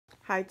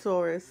Hi,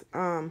 Taurus.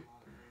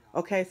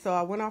 Okay, so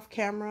I went off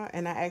camera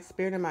and I asked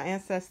Spirit and my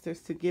ancestors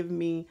to give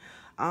me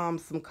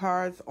some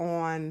cards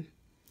on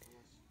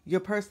your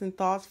person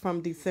thoughts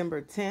from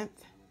December 10th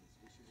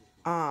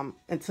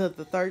until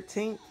the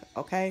 13th.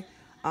 Okay,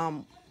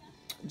 um,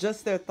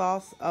 just their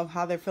thoughts of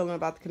how they're feeling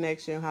about the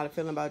connection, how they're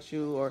feeling about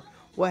you, or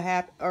what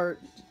happened, or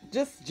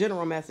just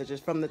general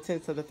messages from the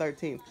 10th to the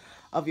 13th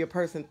of your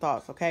person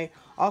thoughts. Okay.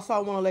 Also, I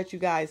want to let you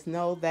guys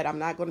know that I'm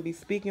not going to be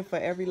speaking for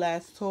every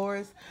last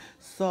Taurus.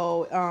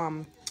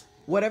 So,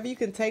 whatever you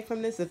can take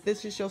from this, if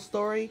this is your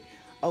story,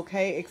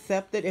 okay,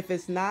 accept it. If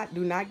it's not,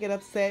 do not get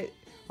upset.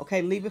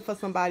 Okay, leave it for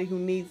somebody who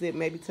needs it.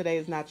 Maybe today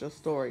is not your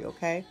story,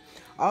 okay?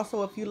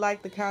 Also, if you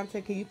like the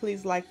content, can you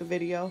please like the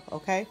video,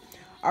 okay?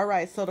 All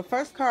right, so the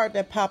first card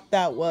that popped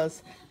out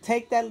was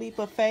take that leap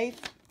of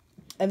faith.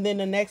 And then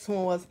the next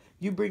one was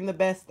you bring the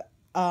best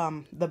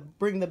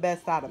bring the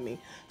best out of me.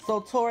 So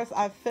Taurus,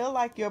 I feel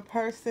like your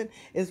person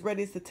is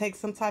ready to take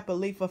some type of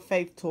leap of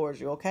faith towards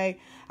you, okay?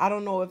 I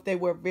don't know if they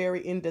were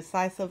very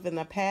indecisive in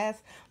the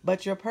past,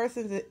 but your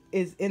person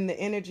is in the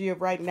energy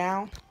of right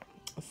now.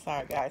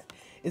 Sorry guys,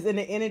 is in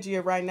the energy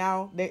of right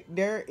now.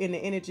 They're in the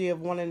energy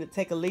of wanting to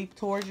take a leap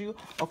towards you,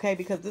 okay?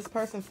 Because this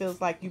person feels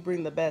like you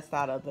bring the best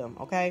out of them,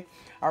 okay?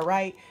 All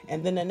right.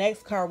 And then the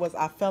next card was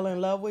I fell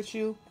in love with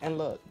you. And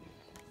look,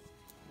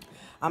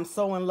 I'm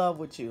so in love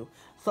with you.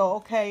 So,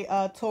 okay,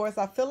 Taurus,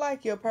 I feel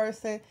like your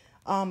person,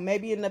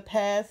 maybe in the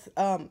past,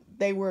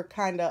 they were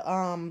kind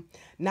of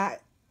not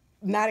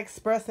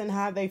expressing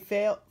how they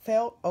felt,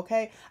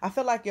 okay? I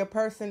feel like your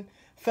person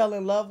fell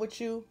in love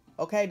with you,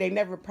 okay? They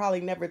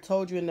probably never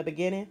told you in the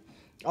beginning,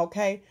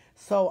 okay?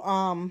 So,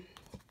 I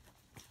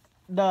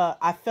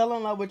fell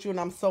in love with you and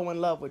I'm so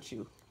in love with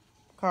you.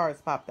 Cards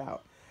popped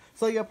out.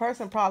 So your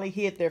person probably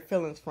hid their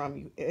feelings from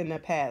you in the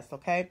past,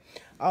 okay?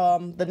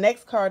 The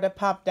next card that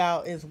popped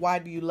out is why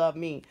do you love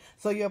me?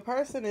 So your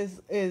person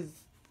is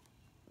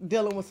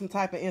dealing with some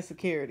type of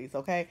insecurities,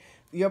 okay?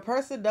 Your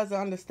person doesn't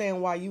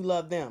understand why you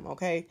love them,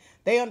 okay?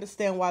 They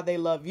understand why they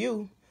love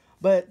you,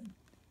 but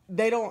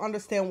they don't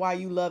understand why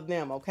you love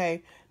them,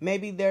 okay?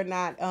 Maybe they're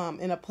not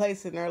in a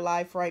place in their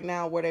life right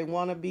now where they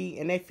want to be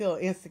and they feel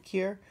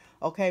insecure,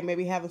 okay?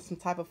 Maybe having some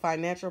type of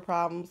financial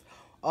problems,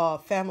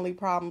 family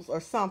problems or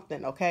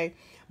something, okay?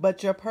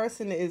 But your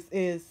person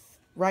is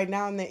right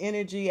now in the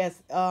energy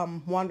as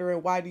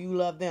wondering why do you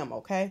love them,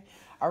 okay?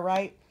 All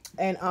right?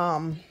 And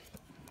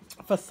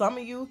for some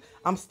of you,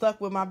 I'm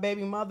stuck with my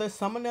baby mother.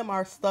 Some of them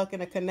are stuck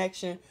in a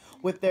connection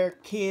with their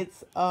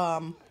kid's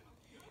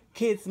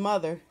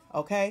mother,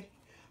 okay?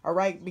 All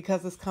right,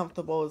 because it's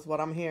comfortable is what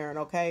I'm hearing,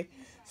 okay?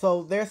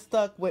 So they're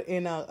stuck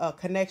in a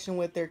connection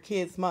with their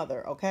kid's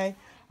mother, okay?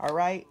 All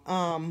right.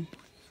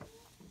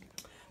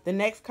 The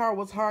next card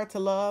was hard to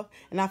love,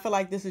 and I feel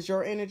like this is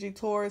your energy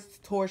towards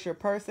your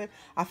person.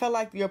 I feel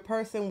like your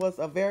person was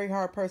a very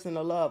hard person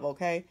to love,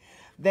 okay?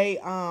 They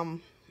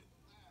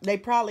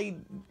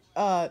probably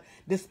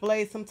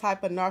displayed some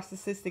type of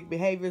narcissistic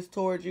behaviors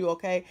towards you,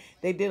 okay?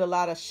 They did a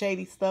lot of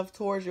shady stuff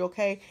towards you,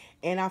 okay?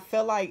 And I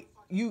feel like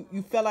you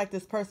felt like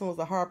this person was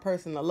a hard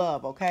person to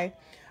love, okay?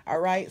 All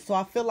right. So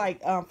I feel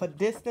like for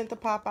distant to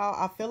pop out,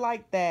 I feel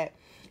like that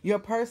your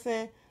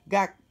person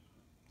got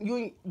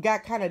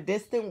kind of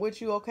distant with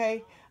you,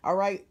 okay? All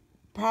right.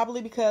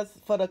 Probably because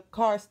for the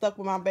card stuck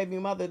with my baby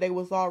mother, they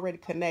was already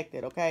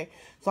connected, okay?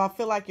 So I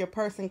feel like your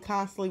person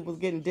constantly was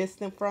getting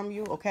distant from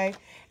you, okay?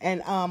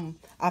 And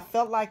I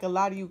felt like a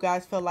lot of you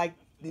guys felt like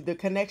the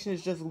connection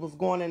is just was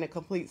going in a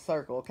complete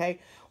circle, okay?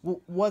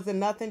 Wasn't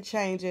nothing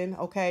changing,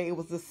 okay? It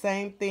was the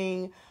same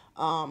thing,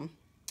 and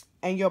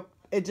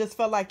it just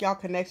felt like y'all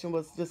connection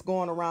was just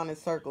going around in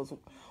circles.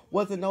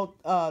 Wasn't no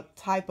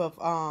type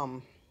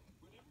of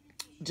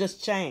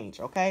just change,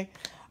 okay?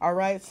 All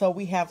right, so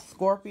we have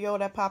Scorpio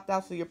that popped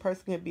out, so your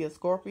person can be a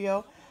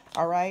Scorpio,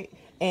 all right?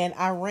 And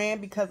I ran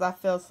because I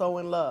felt so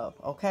in love,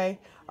 okay?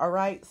 All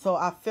right, so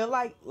I feel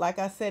like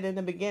I said in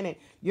the beginning,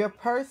 your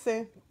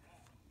person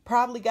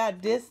probably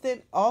got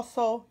distant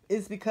also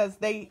is because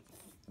they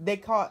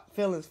caught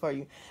feelings for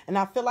you. And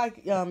I feel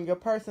like your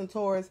person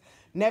Taurus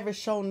never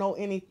show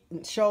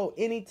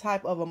any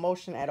type of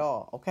emotion at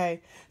all, okay?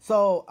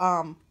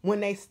 So when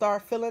they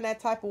start feeling that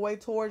type of way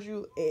towards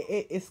you,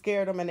 it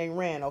scared them and they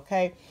ran,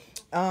 okay?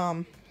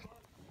 And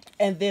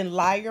then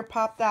liar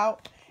popped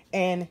out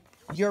and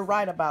you're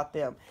right about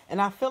them. And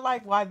I feel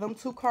like why them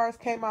two cards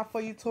came out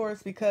for you,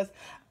 Taurus, because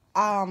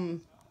I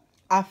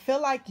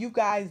feel like you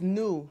guys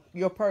knew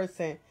your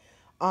person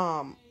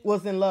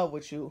was in love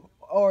with you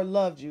or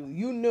loved you.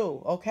 You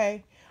knew,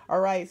 okay? All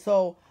right.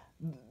 So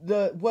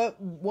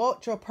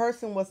what your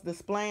person was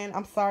displaying,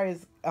 I'm sorry,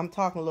 I'm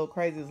talking a little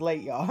crazy, it's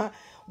late, y'all.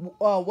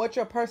 What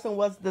your person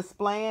was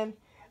displaying,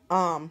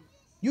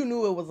 you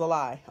knew it was a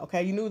lie,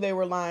 okay? You knew they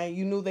were lying.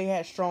 You knew they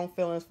had strong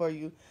feelings for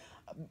you.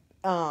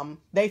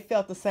 They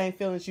felt the same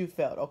feelings you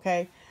felt,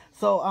 okay?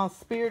 So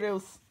Spirit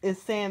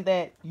is saying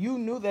that you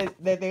knew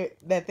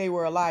that they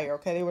were a liar,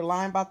 okay? They were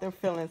lying about their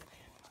feelings,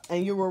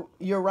 and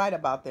you're right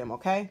about them,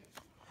 okay?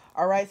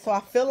 All right. So I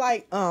feel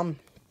like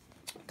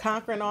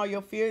conquering all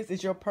your fears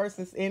is your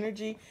person's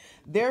energy.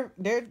 They're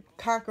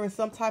conquering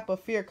some type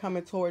of fear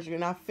coming towards you,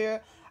 and I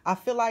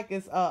feel like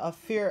it's a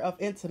fear of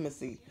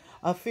intimacy,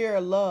 a fear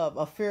of love,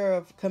 a fear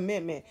of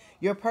commitment.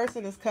 Your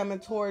person is coming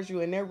towards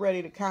you, and they're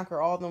ready to conquer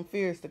all them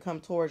fears to come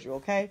towards you.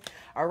 Okay,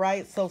 all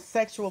right. So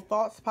sexual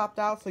thoughts popped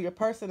out. So your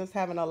person is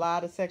having a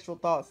lot of sexual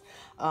thoughts.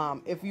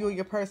 If you or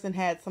your person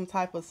had some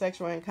type of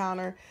sexual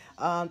encounter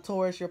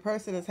towards your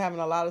person is having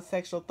a lot of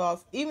sexual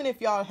thoughts. Even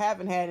if y'all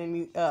haven't had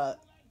any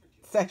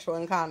sexual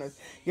encounters,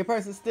 your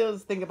person still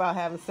is thinking about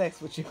having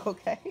sex with you.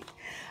 Okay,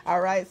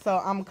 all right. So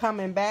I'm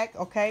coming back.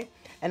 Okay,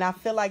 and I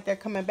feel like they're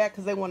coming back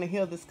because they want to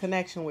heal this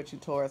connection with you,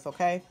 Taurus.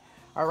 Okay,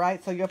 all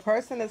right. So your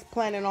person is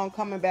planning on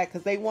coming back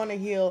because they want to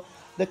heal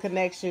the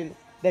connection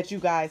that you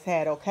guys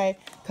had. Okay,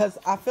 because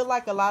I feel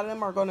like a lot of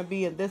them are going to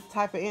be in this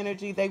type of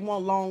energy. They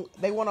want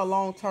a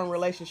long-term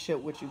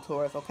relationship with you,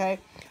 Taurus. Okay,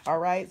 all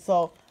right.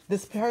 So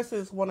this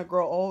person want to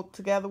grow old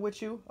together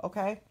with you.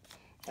 Okay.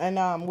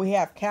 And we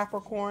have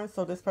Capricorn,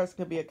 so this person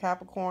could be a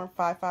Capricorn,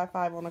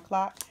 555 on the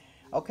clock,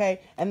 okay?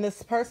 And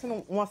this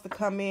person wants to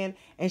come in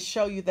and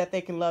show you that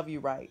they can love you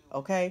right,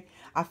 okay?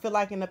 I feel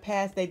like in the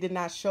past they did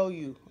not show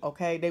you,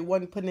 okay? They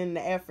wasn't putting in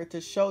the effort to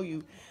show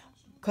you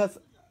because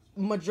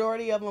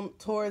majority of them,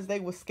 Taurus, they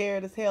were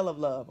scared as hell of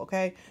love,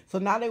 okay? So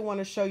now they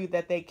want to show you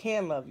that they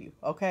can love you,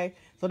 okay?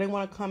 So they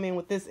want to come in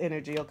with this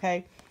energy,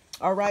 okay?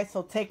 All right,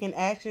 so taking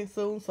action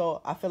soon.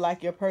 So I feel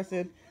like your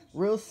person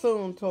real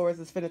soon, Taurus,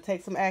 is finna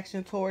take some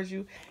action towards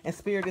you. And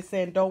Spirit is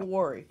saying, don't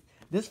worry.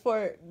 This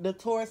for the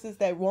Tauruses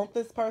that want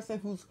this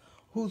person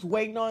who's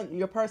waiting on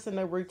your person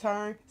to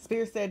return.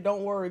 Spirit said,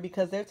 don't worry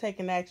because they're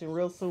taking action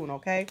real soon,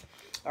 okay?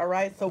 All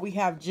right, so we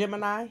have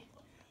Gemini.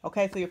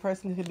 Okay, so your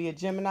person could be a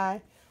Gemini.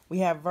 We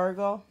have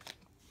Virgo.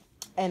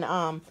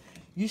 And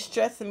you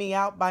stressing me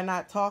out by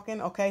not talking.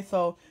 Okay,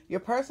 so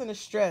your person is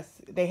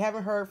stressed. They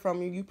haven't heard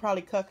from you. You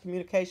probably cut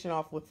communication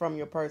off from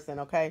your person,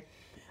 okay?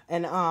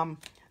 And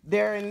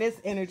they're in this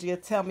energy to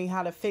tell me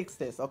how to fix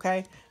this,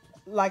 okay?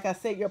 Like I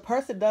said, your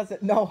person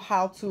doesn't know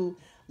how to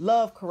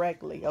love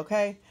correctly,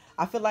 okay?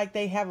 I feel like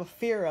they have a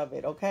fear of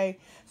it, okay?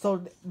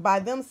 So by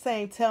them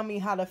saying, tell me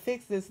how to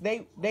fix this,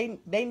 they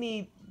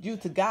need you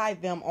to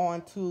guide them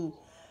on to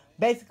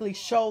basically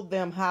show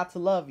them how to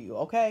love you,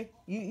 okay?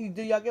 You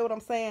do y'all get what I'm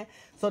saying?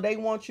 So they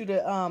want you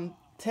to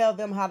tell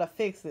them how to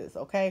fix this,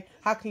 okay?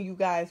 How can you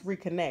guys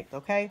reconnect,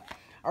 okay?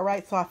 All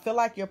right, so I feel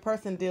like your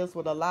person deals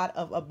with a lot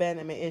of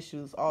abandonment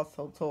issues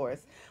also,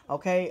 Taurus,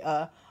 okay?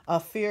 A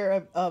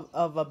fear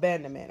of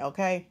abandonment,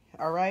 okay?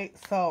 All right,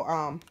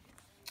 so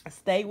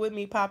stay with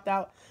me popped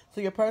out.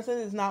 So your person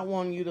is not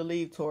wanting you to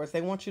leave, Taurus.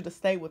 They want you to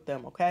stay with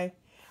them, okay?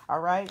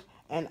 All right,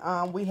 and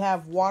we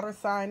have water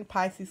sign,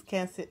 Pisces,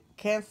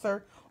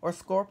 Cancer, or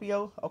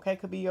Scorpio, okay?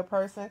 Could be your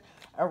person,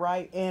 all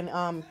right? And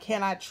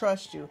can I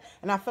trust you?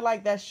 And I feel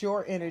like that's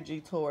your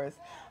energy, Taurus.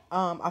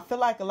 I feel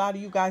like a lot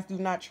of you guys do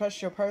not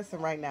trust your person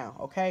right now,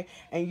 okay?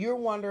 And you're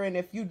wondering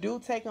if you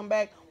do take them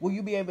back, will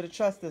you be able to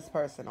trust this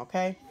person,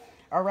 okay?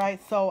 All right,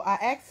 so I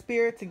asked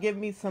Spirit to give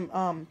me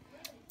some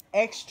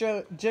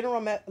extra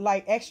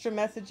extra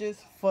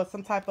messages for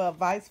some type of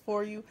advice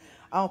for you.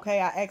 Okay,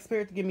 I asked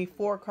Spirit to give me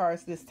 4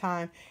 cards this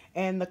time,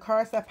 and the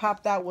cards that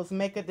popped out was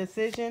make a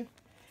decision,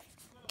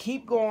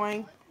 keep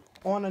going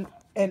on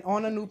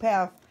a new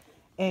path,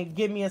 and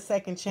give me a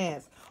second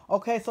chance.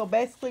 Okay, so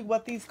basically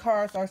what these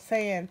cards are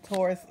saying,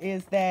 Taurus,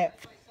 is that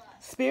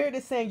Spirit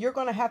is saying you're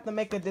going to have to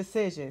make a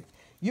decision.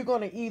 You're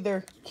going to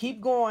either keep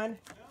going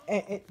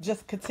and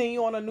just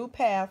continue on a new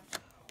path,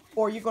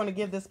 or you're going to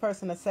give this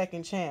person a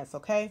second chance,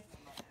 okay?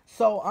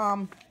 So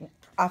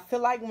I feel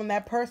like when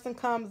that person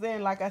comes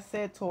in, like I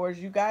said, Taurus,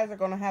 you guys are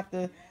going to have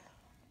to,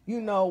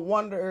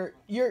 wonder,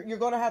 you're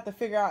going to have to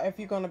figure out if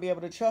you're going to be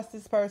able to trust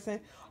this person.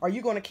 Are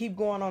you going to keep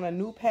going on a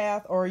new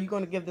path, or are you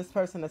going to give this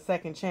person a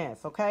second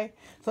chance, okay?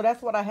 So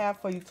that's what I have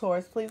for you,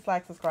 Taurus. Please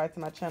like, subscribe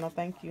to my channel.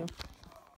 Thank you.